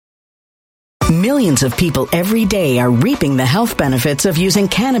Millions of people every day are reaping the health benefits of using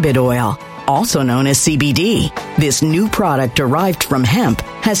cannabis oil, also known as CBD. This new product derived from hemp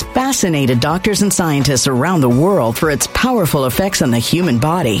has fascinated doctors and scientists around the world for its powerful effects on the human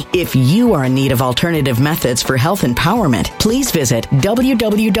body. If you are in need of alternative methods for health empowerment, please visit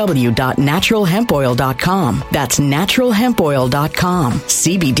www.naturalhempoil.com. That's naturalhempoil.com.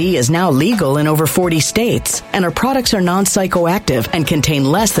 CBD is now legal in over 40 states, and our products are non-psychoactive and contain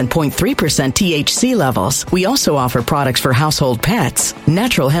less than 0.3% THC levels. We also offer products for household pets.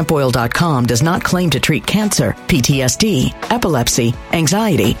 Naturalhempoil.com does not claim to treat cancer, PTSD, epilepsy,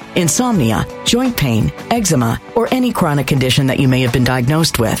 anxiety, insomnia, joint pain, eczema, or any chronic condition that you may have been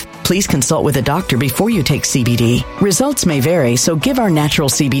diagnosed with. Please consult with a doctor before you take CBD. Results may vary, so give our natural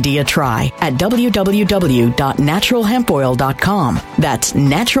CBD a try at www.naturalhempoil.com. That's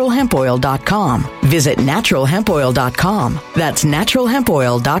naturalhempoil.com. Visit naturalhempoil.com. That's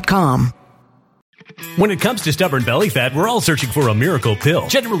naturalhempoil.com. When it comes to stubborn belly fat, we're all searching for a miracle pill.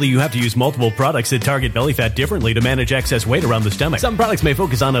 Generally, you have to use multiple products that target belly fat differently to manage excess weight around the stomach. Some products may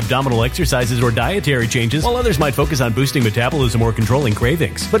focus on abdominal exercises or dietary changes, while others might focus on boosting metabolism or controlling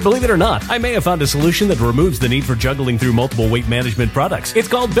cravings. But believe it or not, I may have found a solution that removes the need for juggling through multiple weight management products. It's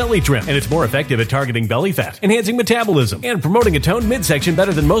called Belly Trim, and it's more effective at targeting belly fat, enhancing metabolism, and promoting a toned midsection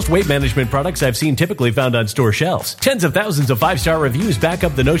better than most weight management products I've seen typically found on store shelves. Tens of thousands of 5-star reviews back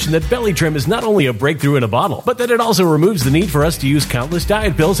up the notion that Belly Trim is not only a breakthrough in a bottle, but that it also removes the need for us to use countless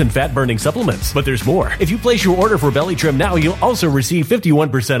diet pills and fat-burning supplements. But there's more. If you place your order for Belly Trim now, you'll also receive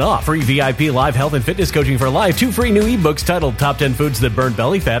 51% off, free VIP live health and fitness coaching for life, 2 free new ebooks titled Top 10 Foods That Burn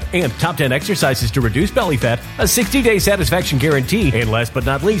Belly Fat and Top 10 Exercises to Reduce Belly Fat, a 60-day satisfaction guarantee, and last but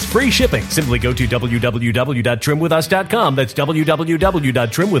not least, free shipping. Simply go to www.trimwithus.com. That's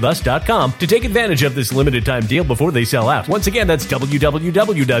www.trimwithus.com to take advantage of this limited time deal before they sell out. Once again, that's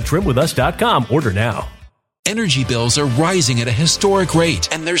www.trimwithus.com. Order now. Energy bills are rising at a historic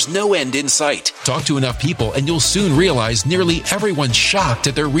rate, and there's no end in sight. Talk to enough people, and you'll soon realize nearly everyone's shocked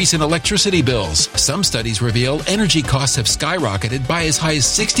at their recent electricity bills. Some studies reveal energy costs have skyrocketed by as high as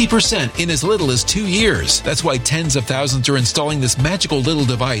 60% in as little as 2 years. That's why tens of thousands are installing this magical little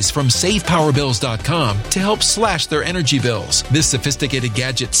device from SavePowerBills.com to help slash their energy bills. This sophisticated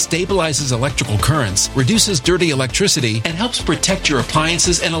gadget stabilizes electrical currents, reduces dirty electricity, and helps protect your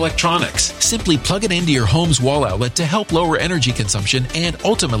appliances and electronics. Simply plug it into your home's wall outlet to help lower energy consumption and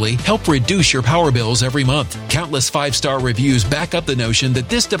ultimately help reduce your power bills every month. Countless 5-star reviews back up the notion that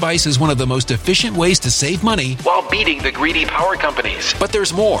this device is one of the most efficient ways to save money while beating the greedy power companies. But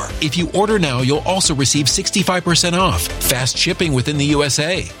there's more. If you order now, you'll also receive 65% off, fast shipping within the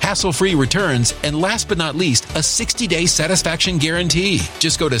USA, hassle-free returns, and last but not least, a 60-day satisfaction guarantee.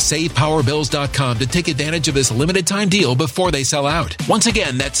 Just go to SavePowerBills.com to take advantage of this limited time deal before they sell out. Once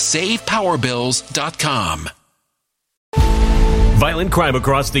again, that's SavePowerBills.com. Violent crime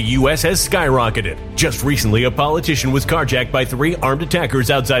across the U.S. has skyrocketed. Just recently, a politician was carjacked by 3 armed attackers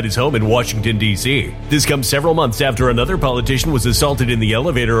outside his home in Washington, D.C. This comes several months after another politician was assaulted in the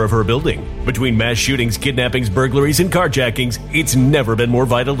elevator of her building. Between mass shootings, kidnappings, burglaries, and carjackings, it's never been more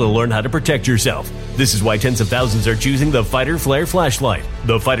vital to learn how to protect yourself. This is why tens of thousands are choosing the Fighter Flare flashlight.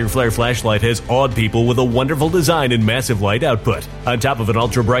 The Fighter Flare flashlight has awed people with a wonderful design and massive light output. On top of an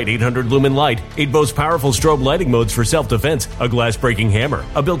ultra-bright 800-lumen light, it boasts powerful strobe lighting modes for self-defense, a glass-breaking hammer,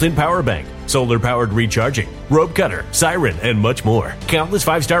 a built-in power bank, solar-powered recharging, rope cutter, siren, and much more. Countless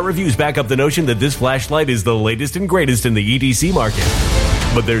 5-star reviews back up the notion that this flashlight is the latest and greatest in the EDC market.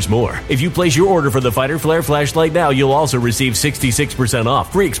 But there's more. If you place your order for the Fighter Flare flashlight now, you'll also receive 66%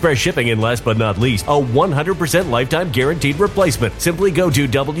 off, free express shipping, and last but not least, a 100% lifetime guaranteed replacement. Simply go to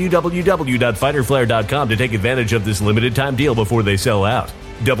www.fighterflare.com to take advantage of this limited time deal before they sell out.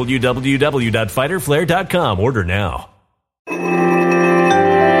 www.fighterflare.com. Order now.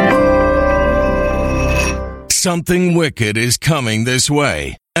 Something wicked is coming this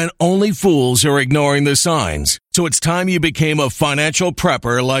way, and only fools are ignoring the signs. So it's time you became a financial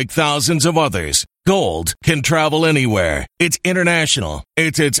prepper like thousands of others. Gold can travel anywhere. It's international.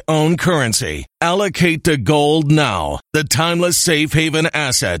 It's its own currency. Allocate to gold now, the timeless safe haven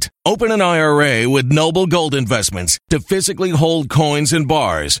asset. Open an IRA with Noble Gold Investments to physically hold coins and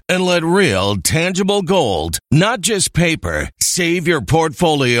bars and let real, tangible gold, not just paper, Save your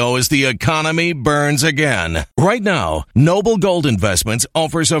portfolio as the economy burns again. Right now, Noble Gold Investments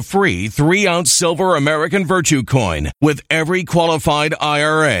offers a free 3-ounce silver American Virtue coin with every qualified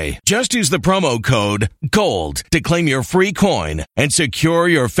IRA. Just use the promo code GOLD to claim your free coin and secure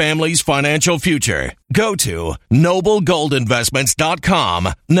your family's financial future. Go to noblegoldinvestments.com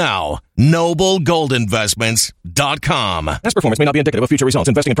now. noblegoldinvestments.com. Past performance may not be indicative of future results.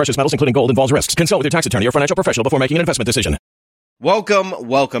 Investing in precious metals, including gold, involves risks. Consult with your tax attorney or financial professional before making an investment decision.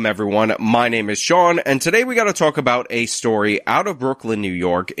 Welcome everyone. My name is Sean, and today we got to talk about a story out of Brooklyn, New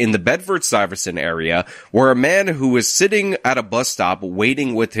York, in the Bedford-Stuyvesant area, where a man who was sitting at a bus stop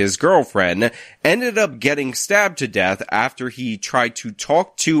waiting with his girlfriend ended up getting stabbed to death after he tried to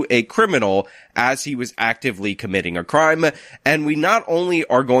talk to a criminal as he was actively committing a crime. And we not only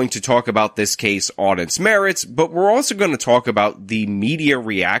are going to talk about this case on its merits, but we're also going to talk about the media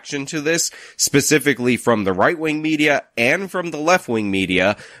reaction to this, specifically from the right-wing media and from the left-wing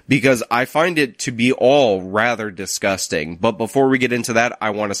media, because I find it to be all rather disgusting. But before we get into that,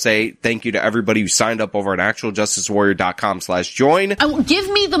 I want to say thank you to everybody who signed up over at actualjusticewarrior.com/join. Give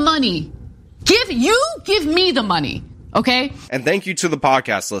me the money. Give me the money. Okay? And thank you to the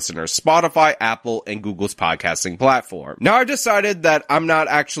podcast listeners, Spotify, Apple, and Google's podcasting platform. Now, I decided that I'm not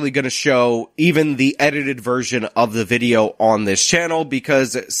actually going to show even the edited version of the video on this channel,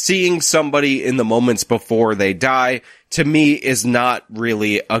 because seeing somebody in the moments before they die, to me, is not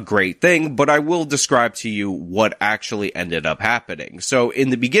really a great thing, but I will describe to you what actually ended up happening. So in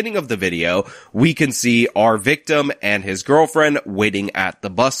the beginning of the video, we can see our victim and his girlfriend waiting at the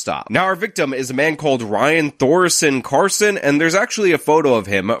bus stop. Now, our victim is a man called Ryan Thorson Carson, and there's actually a photo of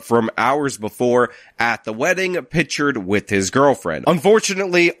him from hours before at the wedding, pictured with his girlfriend.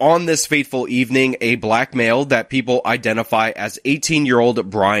 Unfortunately, on this fateful evening, a black male that people identify as 18-year-old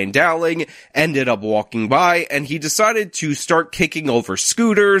Brian Dowling ended up walking by, and he decided to start kicking over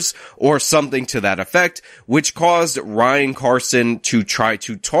scooters or something to that effect, which caused Ryan Carson to try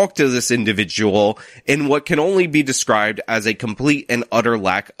to talk to this individual in what can only be described as a complete and utter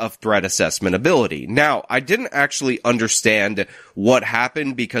lack of threat assessment ability. Now, I didn't actually understand what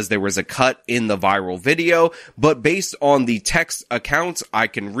happened because there was a cut in the viral video, but based on the text accounts, I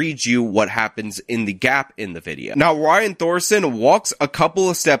can read you what happens in the gap in the video. Now, Ryan Thorson walks a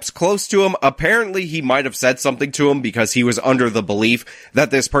couple of steps close to him. Apparently, he might have said something to him because he was under the belief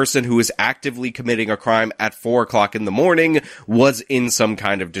that this person who is actively committing a crime at 4 o'clock in the morning was in some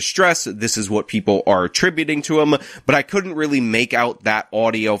kind of distress. This is what people are attributing to him, but I couldn't really make out that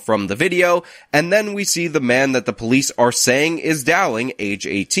audio from the video. And then we see the man that the police are saying is Dowling, age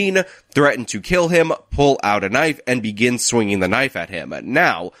 18, threaten to kill him, pull out a knife, and begin swinging the knife at him.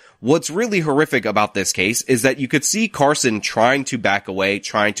 Now, what's really horrific about this case is that you could see Carson trying to back away,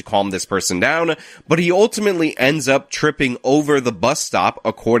 trying to calm this person down, but he ultimately ends up tripping over the bus stop,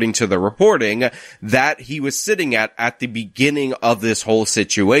 according to the reporting, that he was sitting at the beginning of this whole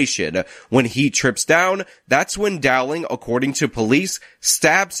situation. When he trips down, that's when Dowling, according to police,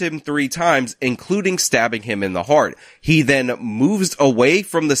 stabs him 3 times, including stabbing him in the heart. He then moves away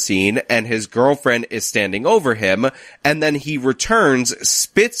from the scene, and his girlfriend is standing over him, and then he returns,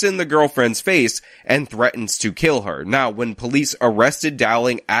 spits in the girlfriend's face, and threatens to kill her. Now, when police arrested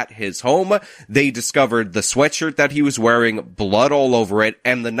Dowling at his home, they discovered the sweatshirt that he was wearing, blood all over it,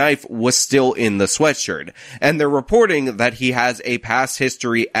 and the knife was still in the sweatshirt. And they're reporting that he has a past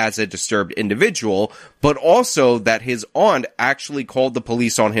history as a disturbed individual, but also that his aunt actually called the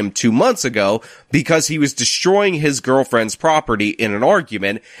police on him 2 months ago because he was destroying his girlfriend's property in an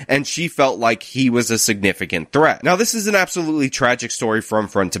argument, and she felt like he was a significant threat. Now, this is an absolutely tragic story from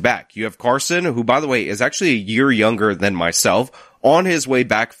front to back. You have Carson, who, by the way, is actually a year younger than myself, on his way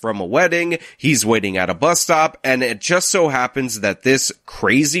back from a wedding. He's waiting at a bus stop, and it just so happens that this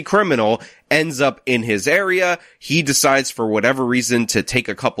crazy criminal ends up in his area. He decides for whatever reason to take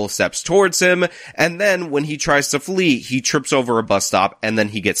a couple steps towards him, and then when he tries to flee, he trips over a bus stop, and then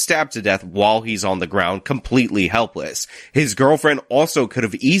he gets stabbed to death while he's on the ground, completely helpless. His girlfriend also could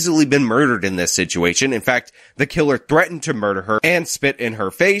have easily been murdered in this situation. In fact, the killer threatened to murder her and spit in her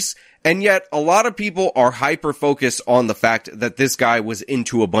face. And yet, a lot of people are hyper-focused on the fact that this guy was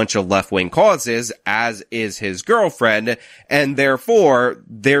into a bunch of left-wing causes, as is his girlfriend, and therefore,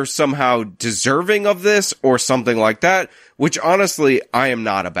 they're somehow deserving of this, or something like that, which honestly, I am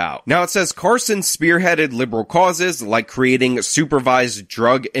not about. Now, it says Carson spearheaded liberal causes, like creating supervised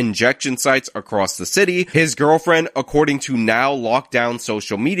drug injection sites across the city. His girlfriend, according to now locked down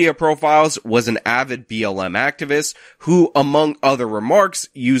social media profiles, was an avid BLM activist, who, among other remarks,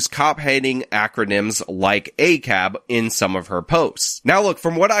 used cop stop hating acronyms like ACAB in some of her posts. Now look,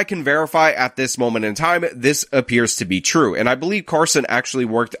 from what I can verify at this moment in time, this appears to be true, and I believe Carson actually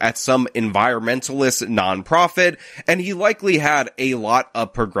worked at some environmentalist nonprofit, and he likely had a lot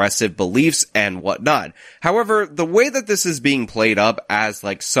of progressive beliefs and whatnot. However, the way that this is being played up as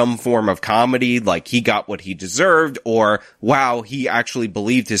like some form of comedy, like he got what he deserved, or wow, he actually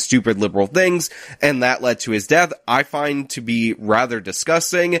believed his stupid liberal things, and that led to his death, I find to be rather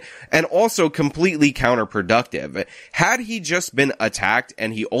disgusting and also completely counterproductive. Had he just been attacked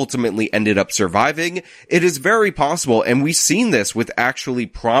and he ultimately ended up surviving, it is very possible, and we've seen this with actually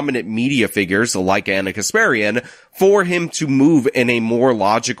prominent media figures like Anna Kasparian, for him to move in a more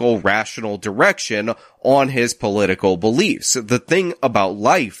logical, rational direction on his political beliefs. The thing about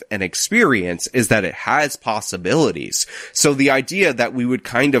life and experience is that it has possibilities. So the idea that we would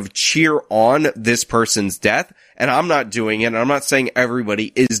kind of cheer on this person's death, and I'm not doing it, and I'm not saying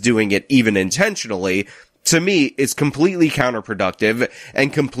everybody is doing it even intentionally, to me, is completely counterproductive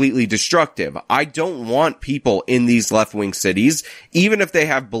and completely destructive. I don't want people in these left-wing cities, even if they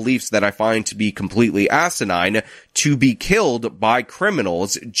have beliefs that I find to be completely asinine, to be killed by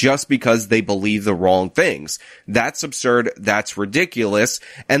criminals just because they believe the wrong things. That's absurd, that's ridiculous,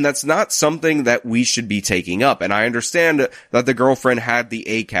 and that's not something that we should be taking up. And I understand that the girlfriend had the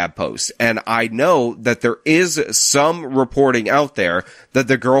ACAB post, and I know that there is some reporting out there that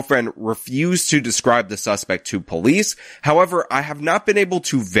the girlfriend refused to describe the suspect to police. However, I have not been able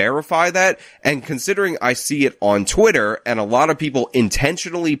to verify that, and considering I see it on Twitter, and a lot of people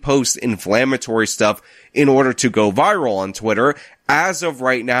intentionally post inflammatory stuff in order to go viral on Twitter, as of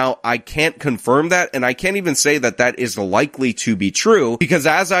right now, I can't confirm that, and I can't even say that that is likely to be true, because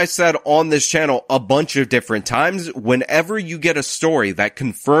as I said on this channel a bunch of different times, whenever you get a story that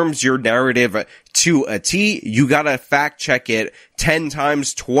confirms your narrative to a T, you gotta fact check it 10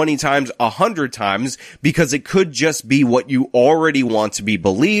 times, 20 times, 100 times, because it could just be what you already want to be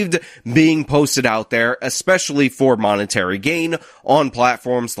believed being posted out there, especially for monetary gain on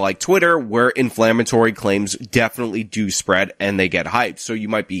platforms like Twitter, where inflammatory claims definitely do spread and they get hyped. So you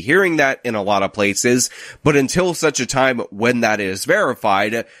might be hearing that in a lot of places, but until such a time when that is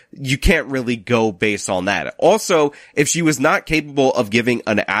verified, you can't really go based on that. Also, if she was not capable of giving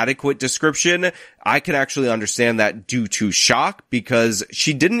an adequate description, I can actually understand that due to shock, because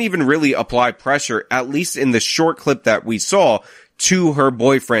she didn't even really apply pressure, at least in the short clip that we saw, to her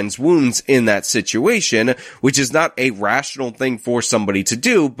boyfriend's wounds in that situation, which is not a rational thing for somebody to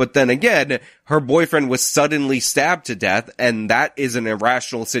do. But then again, her boyfriend was suddenly stabbed to death, and that is an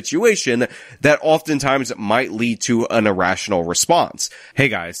irrational situation that oftentimes might lead to an irrational response. Hey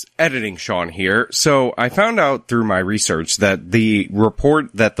guys, Editing Sean here. So I found out through my research that the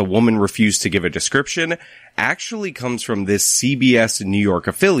report that the woman refused to give a description actually comes from this CBS New York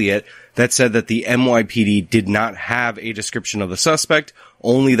affiliate that said that the NYPD did not have a description of the suspect,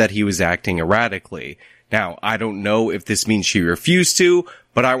 only that he was acting erratically. Now, I don't know if this means she refused to,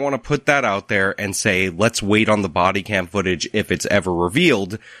 but I want to put that out there and say, let's wait on the body cam footage if it's ever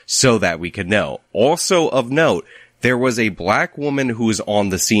revealed so that we can know. Also of note, there was a black woman who was on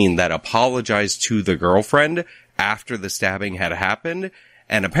the scene that apologized to the girlfriend after the stabbing had happened.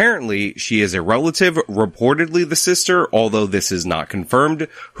 And apparently, she is a relative, reportedly the sister, although this is not confirmed,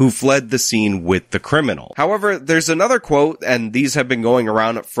 who fled the scene with the criminal. However, there's another quote, and these have been going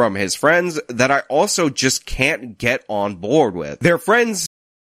around from his friends, that I also just can't get on board with. Their friends...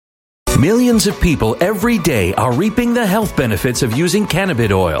 Millions of people every day are reaping the health benefits of using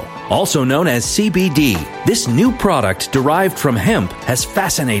cannabis oil, also known as CBD. This new product derived from hemp has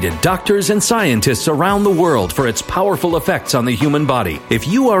fascinated doctors and scientists around the world for its powerful effects on the human body. If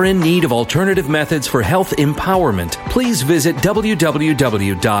you are in need of alternative methods for health empowerment, please visit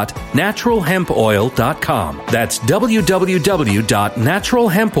www.naturalhempoil.com. That's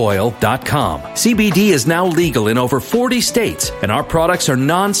www.naturalhempoil.com. CBD is now legal in over 40 states, and our products are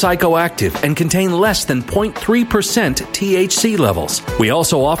non-psychoactive and contain less than 0.3% THC levels. We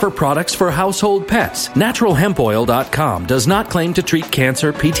also offer products for household pets. NaturalHempOil.com does not claim to treat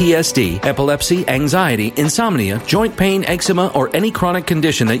cancer, PTSD, epilepsy, anxiety, insomnia, joint pain, eczema, or any chronic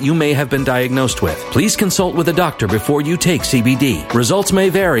condition that you may have been diagnosed with. Please consult with a doctor before you take CBD. Results may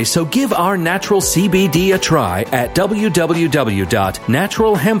vary, so give our natural CBD a try at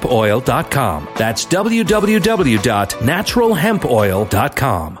www.naturalhempoil.com. That's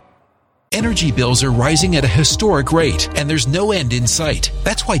www.naturalhempoil.com. Energy bills are rising at a historic rate, and there's no end in sight.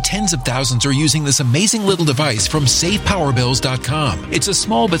 That's why tens of thousands are using this amazing little device from SavePowerBills.com. It's a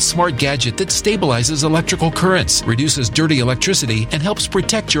small but smart gadget that stabilizes electrical currents, reduces dirty electricity, and helps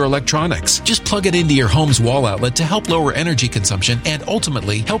protect your electronics. Just plug it into your home's wall outlet to help lower energy consumption and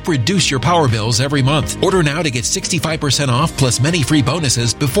ultimately help reduce your power bills every month. Order now to get 65% off plus many free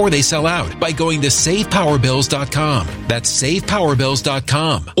bonuses before they sell out by going to SavePowerBills.com. That's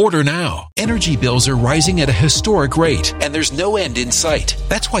SavePowerBills.com. Order now. Energy bills are rising at a historic rate, and there's no end in sight.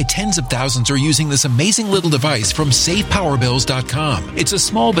 That's why tens of thousands are using this amazing little device from SavePowerBills.com. It's a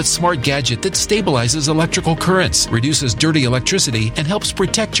small but smart gadget that stabilizes electrical currents, reduces dirty electricity, and helps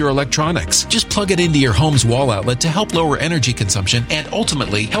protect your electronics. Just plug it into your home's wall outlet to help lower energy consumption and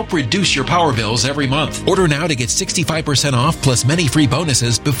ultimately help reduce your power bills every month. Order now to get 65% off plus many free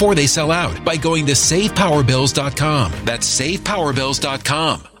bonuses before they sell out by going to SavePowerBills.com. That's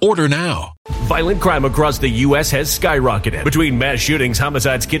SavePowerBills.com. Order now. Violent crime across the U.S. has skyrocketed. Between mass shootings,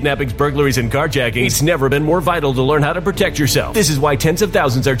 homicides, kidnappings, burglaries, and carjacking, it's never been more vital to learn how to protect yourself. This is why tens of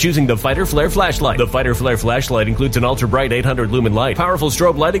thousands are choosing the Fighter Flare flashlight. The Fighter Flare flashlight includes an ultra-bright 800 lumen light, powerful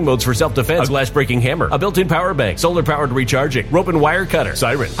strobe lighting modes for self-defense, a glass-breaking hammer, a built-in power bank, solar-powered recharging, rope and wire cutter,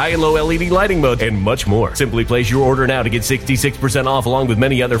 siren, high and low LED lighting mode, and much more. Simply place your order now to get 66% off along with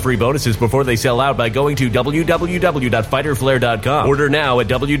many other free bonuses before they sell out by going to www.fighterflare.com. Order now at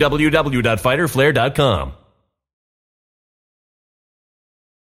www.fighterflare.com.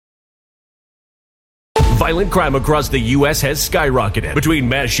 Violent crime across the U.S. has skyrocketed. Between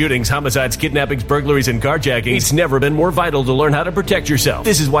mass shootings, homicides, kidnappings, burglaries, and carjacking, it's never been more vital to learn how to protect yourself.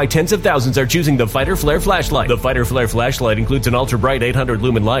 This is why tens of thousands are choosing the Fighter Flare flashlight. The Fighter Flare flashlight includes an ultra-bright 800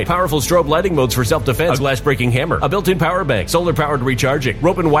 lumen light, powerful strobe lighting modes for self-defense, a glass-breaking hammer, a built-in power bank, solar-powered recharging,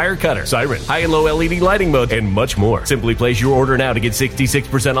 rope and wire cutter, siren, high and low LED lighting mode, and much more. Simply place your order now to get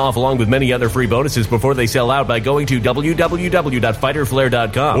 66% off along with many other free bonuses before they sell out by going to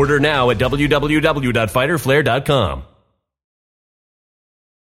www.fighterflare.com. Order now at www.fighterflare.com.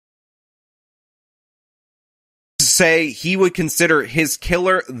 Say he would consider his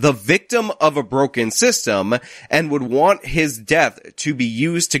killer the victim of a broken system and would want his death to be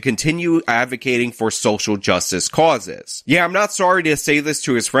used to continue advocating for social justice causes. Yeah, I'm not sorry to say this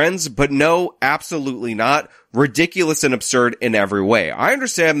to his friends, but no, absolutely not. Ridiculous and absurd in every way. I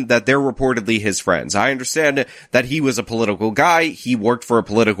understand that they're reportedly his friends. I understand that he was a political guy, he worked for a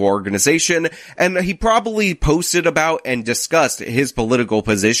political organization, and he probably posted about and discussed his political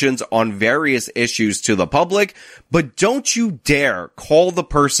positions on various issues to the public, but don't you dare call the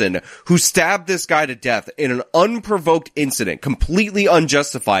person who stabbed this guy to death in an unprovoked incident, completely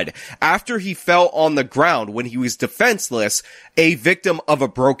unjustified, after he fell on the ground when he was defenseless, a victim of a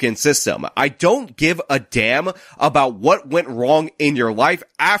broken system. I don't give a damn about what went wrong in your life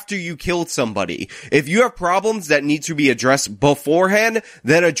after you killed somebody. If you have problems that need to be addressed beforehand,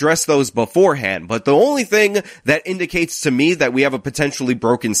 then address those beforehand. But the only thing that indicates to me that we have a potentially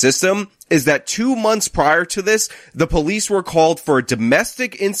broken system is that 2 months prior to this, the police were called for a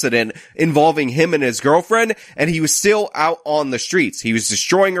domestic incident involving him and his girlfriend, and he was still out on the streets. He was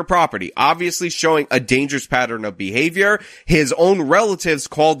destroying her property, obviously showing a dangerous pattern of behavior. His own relatives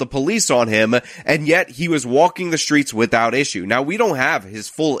called the police on him, and yet he was walking the streets without issue. Now, we don't have his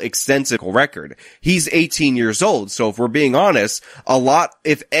full extensive record. He's 18 years old, so if we're being honest, a lot,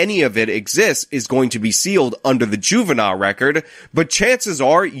 if any of it exists, is going to be sealed under the juvenile record, but chances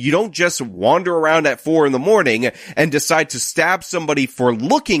are you don't just wander around at 4 a.m. and decide to stab somebody for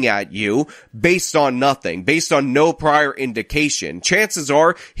looking at you based on nothing, based on no prior indication. Chances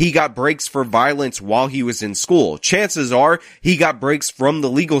are he got breaks for violence while he was in school. Chances are he got breaks from the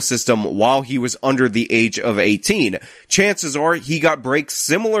legal system while he was under the age of 18. Chances are he got breaks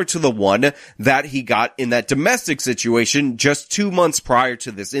similar to the one that he got in that domestic situation just 2 months prior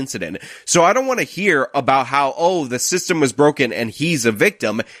to this incident. So I don't want to hear about how, oh, the system was broken and he's a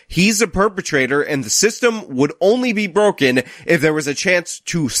victim. He's a perpetrator, and the system would only be broken if there was a chance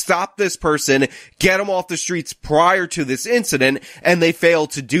to stop this person, get him off the streets prior to this incident, and they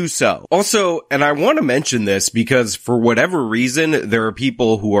failed to do so. Also, and I want to mention this because for whatever reason, there are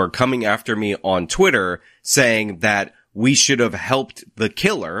people who are coming after me on Twitter saying that we should have helped the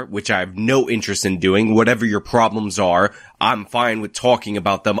killer, which I have no interest in doing. Whatever your problems are, I'm fine with talking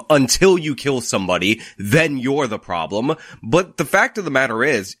about them until you kill somebody, then you're the problem. But the fact of the matter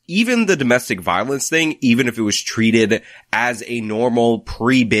is, even the domestic violence thing, even if it was treated as a normal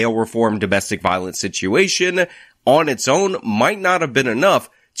pre-bail reform domestic violence situation, on its own might not have been enough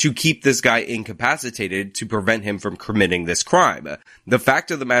to keep this guy incapacitated to prevent him from committing this crime. The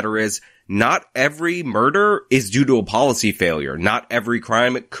fact of the matter is, not every murder is due to a policy failure. Not every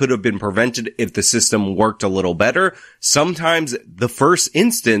crime could have been prevented if the system worked a little better. Sometimes the first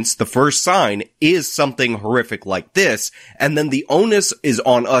instance, the first sign, is something horrific like this, and then the onus is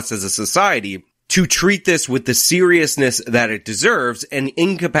on us as a society to treat this with the seriousness that it deserves and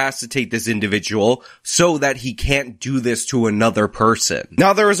incapacitate this individual so that he can't do this to another person.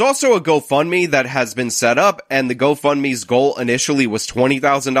 Now, there is also a GoFundMe that has been set up, and the GoFundMe's goal initially was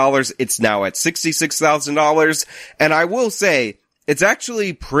 $20,000. It's now at $66,000. And I will say, it's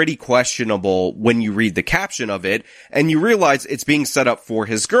actually pretty questionable when you read the caption of it, and you realize it's being set up for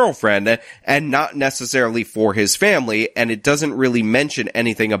his girlfriend and not necessarily for his family, and it doesn't really mention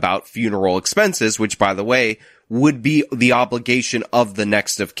anything about funeral expenses, which, by the way, would be the obligation of the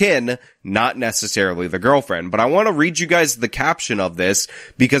next of kin, not necessarily the girlfriend. But I want to read you guys the caption of this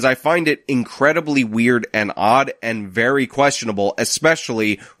because I find it incredibly weird and odd and very questionable,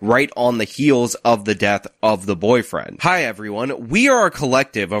 especially right on the heels of the death of the boyfriend. Hi everyone, we are a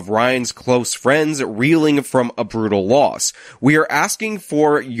collective of Ryan's close friends reeling from a brutal loss. We are asking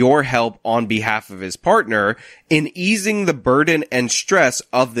for your help on behalf of his partner in easing the burden and stress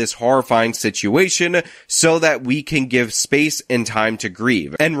of this horrifying situation so that we can give space and time to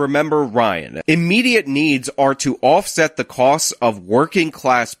grieve. And remember Ryan. Immediate needs are to offset the costs of working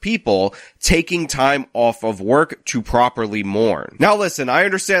class people taking time off of work to properly mourn. Now listen, I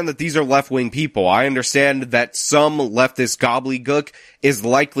understand that these are left-wing people. I understand that some leftist gobbledygook is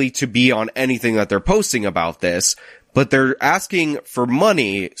likely to be on anything that they're posting about this, but they're asking for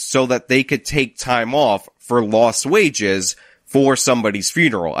money so that they could take time off for lost wages for somebody's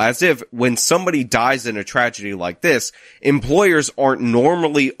funeral, as if when somebody dies in a tragedy like this, employers aren't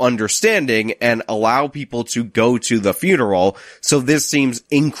normally understanding and allow people to go to the funeral. So this seems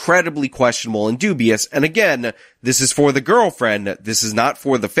incredibly questionable and dubious. And again, this is for the girlfriend. This is not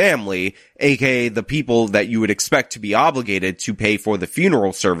for the family, aka the people that you would expect to be obligated to pay for the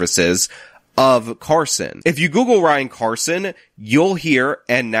funeral services of Carson. If you Google Ryan Carson, you'll hear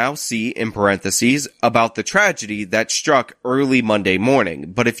and now see in parentheses about the tragedy that struck early Monday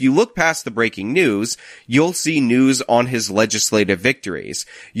morning. But if you look past the breaking news, you'll see news on his legislative victories.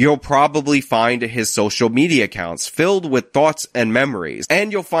 You'll probably find his social media accounts filled with thoughts and memories,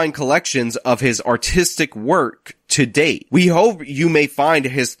 and you'll find collections of his artistic work to date. We hope you may find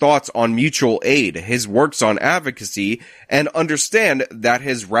his thoughts on mutual aid, his works on advocacy, and understand that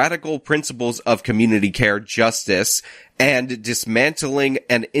his radical principles of community care, justice, and dismantling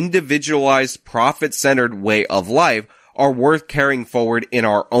an individualized, profit-centered way of life are worth carrying forward in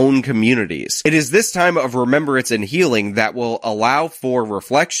our own communities. It is this time of remembrance and healing that will allow for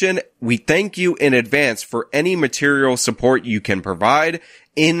reflection. We thank you in advance for any material support you can provide.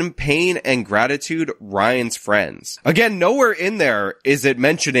 In pain and gratitude, Ryan's friends. Again, nowhere in there is it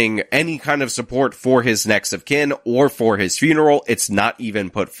mentioning any kind of support for his next of kin or for his funeral. It's not even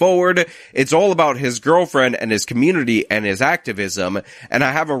put forward. It's all about his girlfriend and his community and his activism. And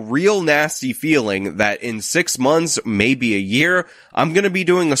I have a real nasty feeling that in 6 months, maybe a year, I'm going to be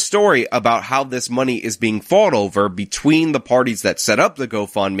doing a story about how this money is being fought over between the parties that set up the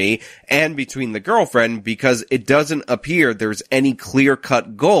GoFundMe and between the girlfriend, because it doesn't appear there's any clear-cut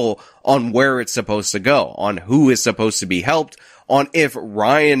goal on where it's supposed to go, on who is supposed to be helped, on if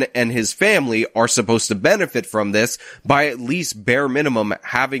Ryan and his family are supposed to benefit from this by at least bare minimum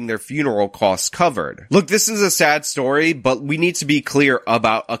having their funeral costs covered. Look, this is a sad story, but we need to be clear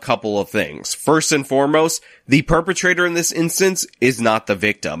about a couple of things. First and foremost, the perpetrator in this instance is not the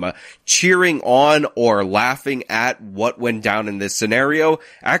victim. Cheering on or laughing at what went down in this scenario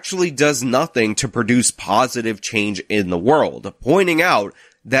actually does nothing to produce positive change in the world. Pointing out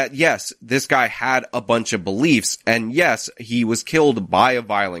that yes, this guy had a bunch of beliefs, and yes, he was killed by a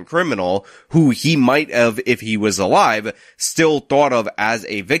violent criminal who he might have, if he was alive, still thought of as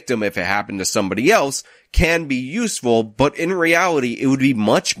a victim if it happened to somebody else, can be useful, but in reality, it would be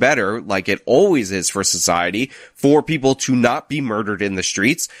much better, like it always is for society, for people to not be murdered in the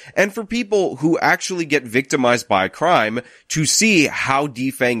streets, and for people who actually get victimized by crime to see how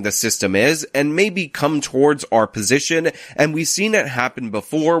defanged the system is, and maybe come towards our position. And we've seen it happen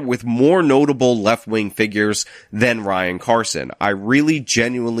before with more notable left-wing figures than Ryan Carson. I really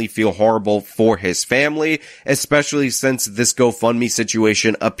genuinely feel horrible for his family, especially since this GoFundMe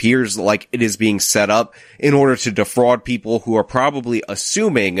situation appears like it is being set up in order to defraud people who are probably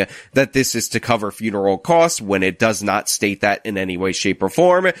assuming that this is to cover funeral costs when it does not state that in any way, shape, or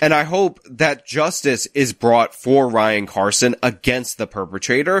form. And I hope that justice is brought for Ryan Carson against the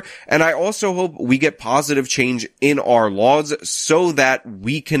perpetrator. And I also hope we get positive change in our laws so that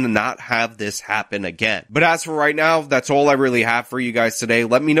we can not have this happen again. But as for right now, that's all I really have for you guys today.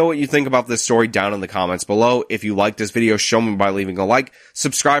 Let me know what you think about this story down in the comments below. If you like this video, show me by leaving a like,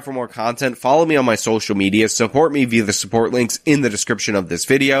 subscribe for more content, follow me on my social media, support me via the support links in the description of this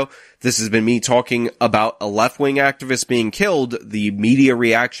video. This has been me talking about a left-wing activist being killed, the media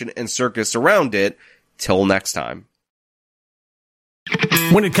reaction and circus around it. Till next time.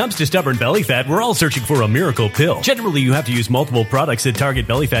 When it comes to stubborn belly fat, we're all searching for a miracle pill. Generally, you have to use multiple products that target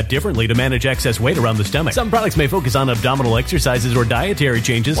belly fat differently to manage excess weight around the stomach. Some products may focus on abdominal exercises or dietary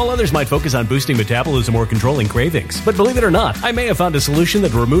changes, while others might focus on boosting metabolism or controlling cravings. But believe it or not, I may have found a solution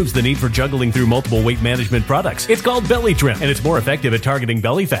that removes the need for juggling through multiple weight management products. It's called Belly Trim, and it's more effective at targeting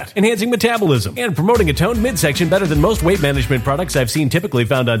belly fat, enhancing metabolism, and promoting a toned midsection better than most weight management products I've seen typically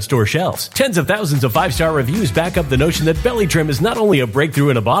found on store shelves. Tens of thousands of 5-star reviews back up the notion that Belly Trim is not only a breakthrough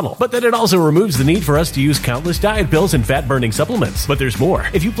in a bottle, but that it also removes the need for us to use countless diet pills and fat-burning supplements. But there's more.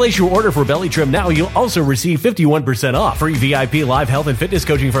 If you place your order for Belly Trim now, you'll also receive 51% off, free VIP live health and fitness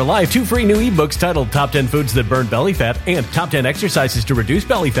coaching for life, 2 free new ebooks titled Top 10 Foods That Burn Belly Fat and Top 10 Exercises to Reduce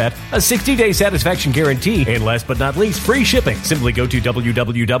Belly Fat, a 60-day satisfaction guarantee, and last but not least, free shipping. Simply go to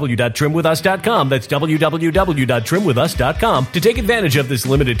www.trimwithus.com. That's www.trimwithus.com to take advantage of this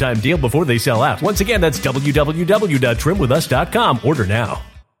limited time deal before they sell out. Once again, that's www.trimwithus.com. Order now.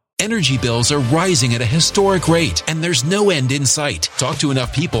 Energy bills are rising at a historic rate, and there's no end in sight. Talk to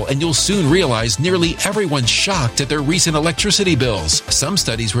enough people, and you'll soon realize nearly everyone's shocked at their recent electricity bills. Some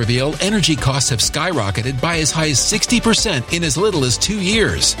studies reveal energy costs have skyrocketed by as high as 60% in as little as 2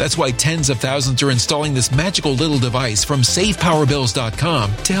 years. That's why tens of thousands are installing this magical little device from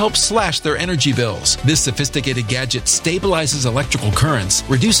SavePowerBills.com to help slash their energy bills. This sophisticated gadget stabilizes electrical currents,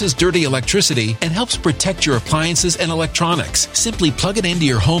 reduces dirty electricity, and helps protect your appliances and electronics. Simply plug it into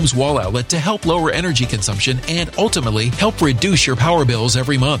your home's wall outlet to help lower energy consumption and ultimately help reduce your power bills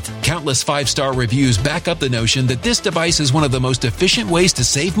every month. Countless 5-star reviews back up the notion that this device is one of the most efficient ways to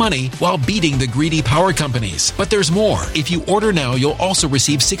save money while beating the greedy power companies. But there's more. If you order now, you'll also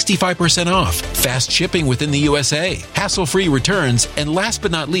receive 65% off, fast shipping within the USA, hassle-free returns, and last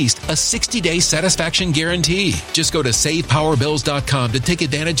but not least, a 60-day satisfaction guarantee. Just go to SavePowerBills.com to take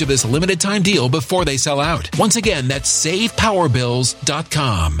advantage of this limited time deal before they sell out. Once again, that's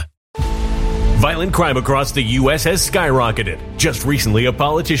SavePowerBills.com. Violent crime across the U.S. has skyrocketed. Just recently, a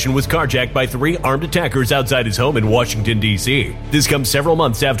politician was carjacked by 3 armed attackers outside his home in Washington, D.C. This comes several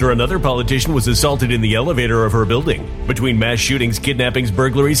months after another politician was assaulted in the elevator of her building. Between mass shootings, kidnappings,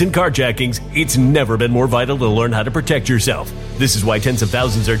 burglaries, and carjackings, it's never been more vital to learn how to protect yourself. This is why tens of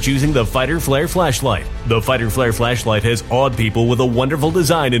thousands are choosing the Fighter Flare flashlight. The Fighter Flare flashlight has awed people with a wonderful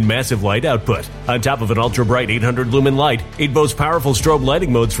design and massive light output. On top of an ultra-bright 800-lumen light, it boasts powerful strobe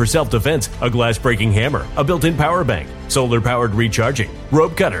lighting modes for self-defense, a glass-breaking hammer, a built-in power bank, solar-powered recharging,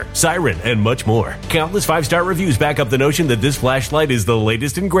 rope cutter, siren, and much more. Countless 5-star reviews back up the notion that this flashlight is the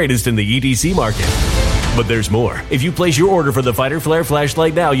latest and greatest in the EDC market. But there's more. If you place your order for the Fighter Flare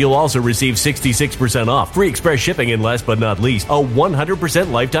flashlight now, you'll also receive 66% off, free express shipping, and last but not least, a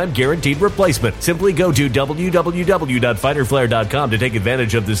 100% lifetime guaranteed replacement. Simply go to www.fighterflare.com to take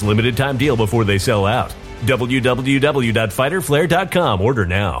advantage of this limited time deal before they sell out. www.fighterflare.com. Order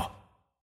now.